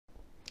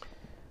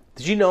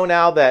Did you know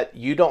now that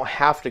you don't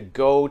have to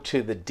go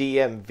to the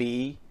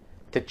DMV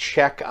to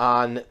check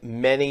on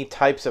many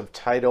types of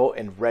title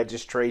and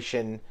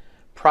registration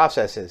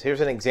processes?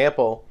 Here's an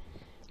example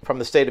from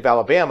the state of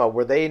Alabama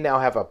where they now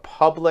have a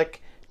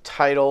public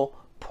title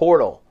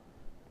portal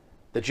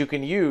that you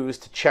can use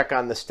to check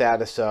on the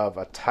status of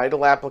a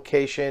title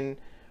application,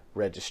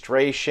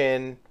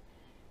 registration,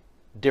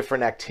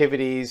 different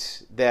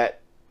activities that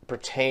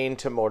pertain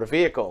to motor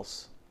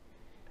vehicles.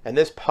 And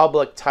this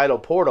public title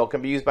portal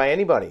can be used by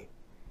anybody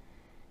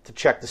to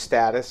check the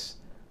status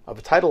of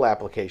a title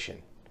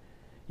application.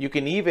 You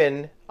can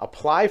even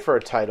apply for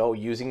a title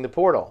using the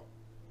portal.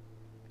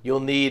 You'll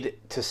need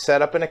to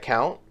set up an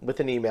account with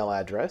an email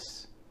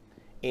address,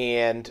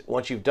 and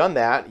once you've done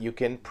that, you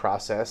can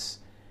process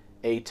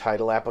a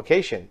title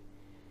application.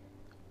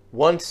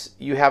 Once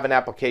you have an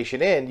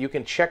application in, you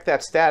can check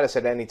that status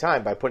at any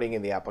time by putting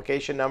in the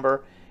application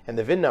number and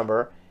the VIN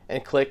number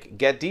and click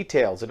Get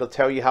Details. It'll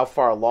tell you how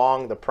far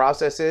along the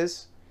process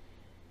is.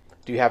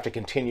 Do you have to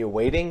continue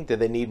waiting? Do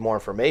they need more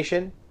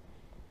information?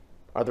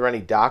 Are there any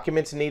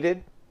documents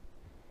needed?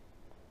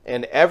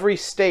 And every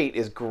state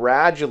is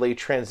gradually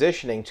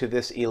transitioning to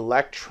this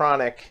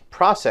electronic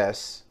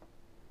process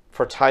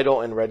for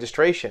title and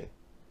registration.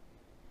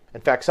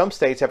 In fact, some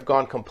states have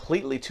gone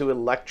completely to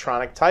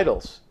electronic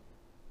titles.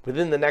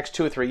 Within the next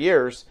 2 or 3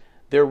 years,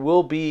 there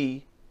will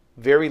be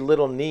very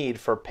little need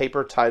for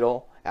paper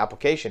title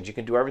applications. You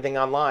can do everything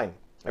online,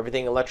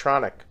 everything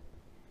electronic.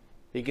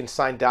 You can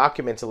sign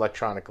documents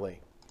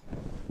electronically.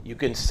 You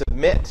can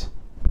submit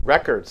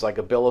records like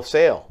a bill of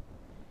sale,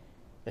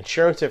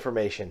 insurance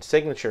information,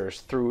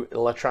 signatures through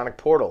electronic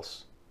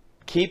portals.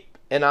 Keep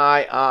an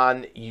eye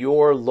on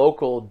your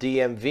local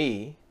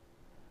DMV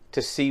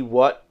to see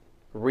what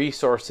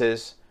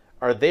resources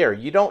are there.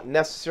 You don't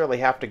necessarily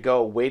have to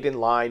go wait in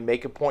line,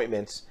 make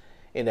appointments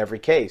in every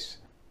case.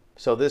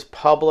 So this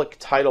public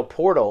title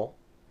portal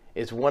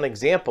is one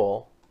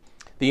example.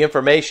 The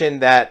information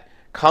that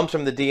comes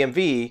from the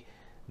DMV,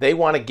 they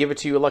want to give it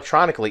to you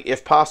electronically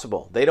if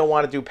possible. They don't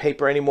want to do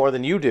paper any more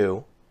than you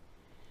do.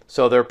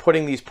 So they're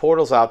putting these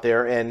portals out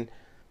there, and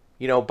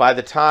by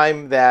the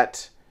time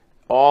that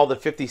all the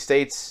 50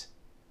 states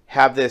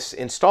have this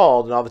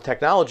installed and all the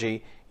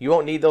technology, you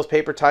won't need those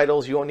paper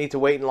titles. You won't need to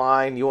wait in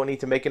line. You won't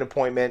need to make an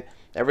appointment.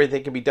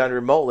 Everything can be done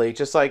remotely,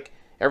 just like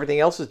everything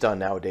else is done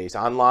nowadays.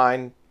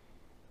 Online,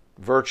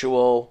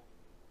 virtual,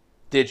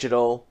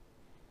 digital,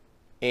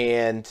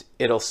 and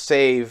it'll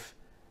save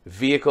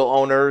vehicle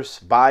owners,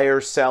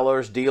 buyers,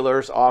 sellers,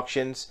 dealers,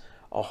 auctions,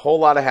 a whole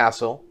lot of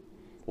hassle.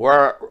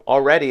 We're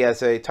already,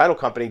 as a title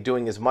company,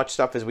 doing as much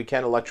stuff as we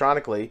can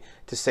electronically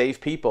to save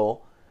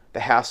people the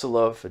hassle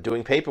of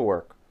doing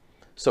paperwork.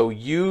 So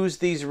use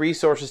these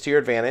resources to your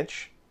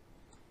advantage,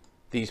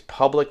 these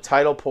public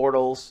title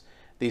portals,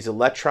 these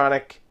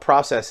electronic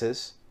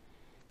processes.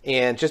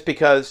 And just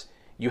because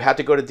you had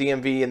to go to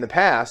DMV in the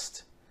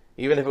past,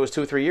 even if it was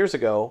 2 or 3 years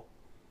ago,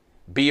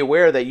 be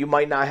aware that you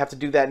might not have to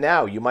do that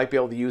now. You might be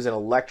able to use an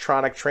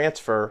electronic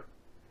transfer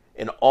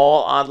and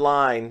all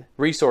online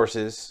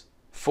resources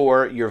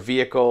for your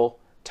vehicle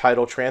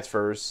title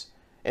transfers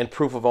and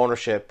proof of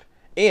ownership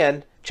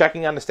and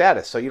checking on the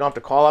status. So you don't have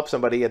to call up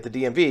somebody at the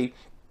DMV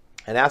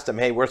and ask them,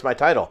 hey, where's my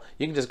title?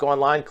 You can just go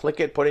online, click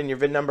it, put in your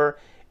VIN number,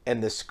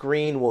 and the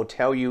screen will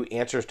tell you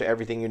answers to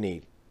everything you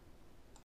need.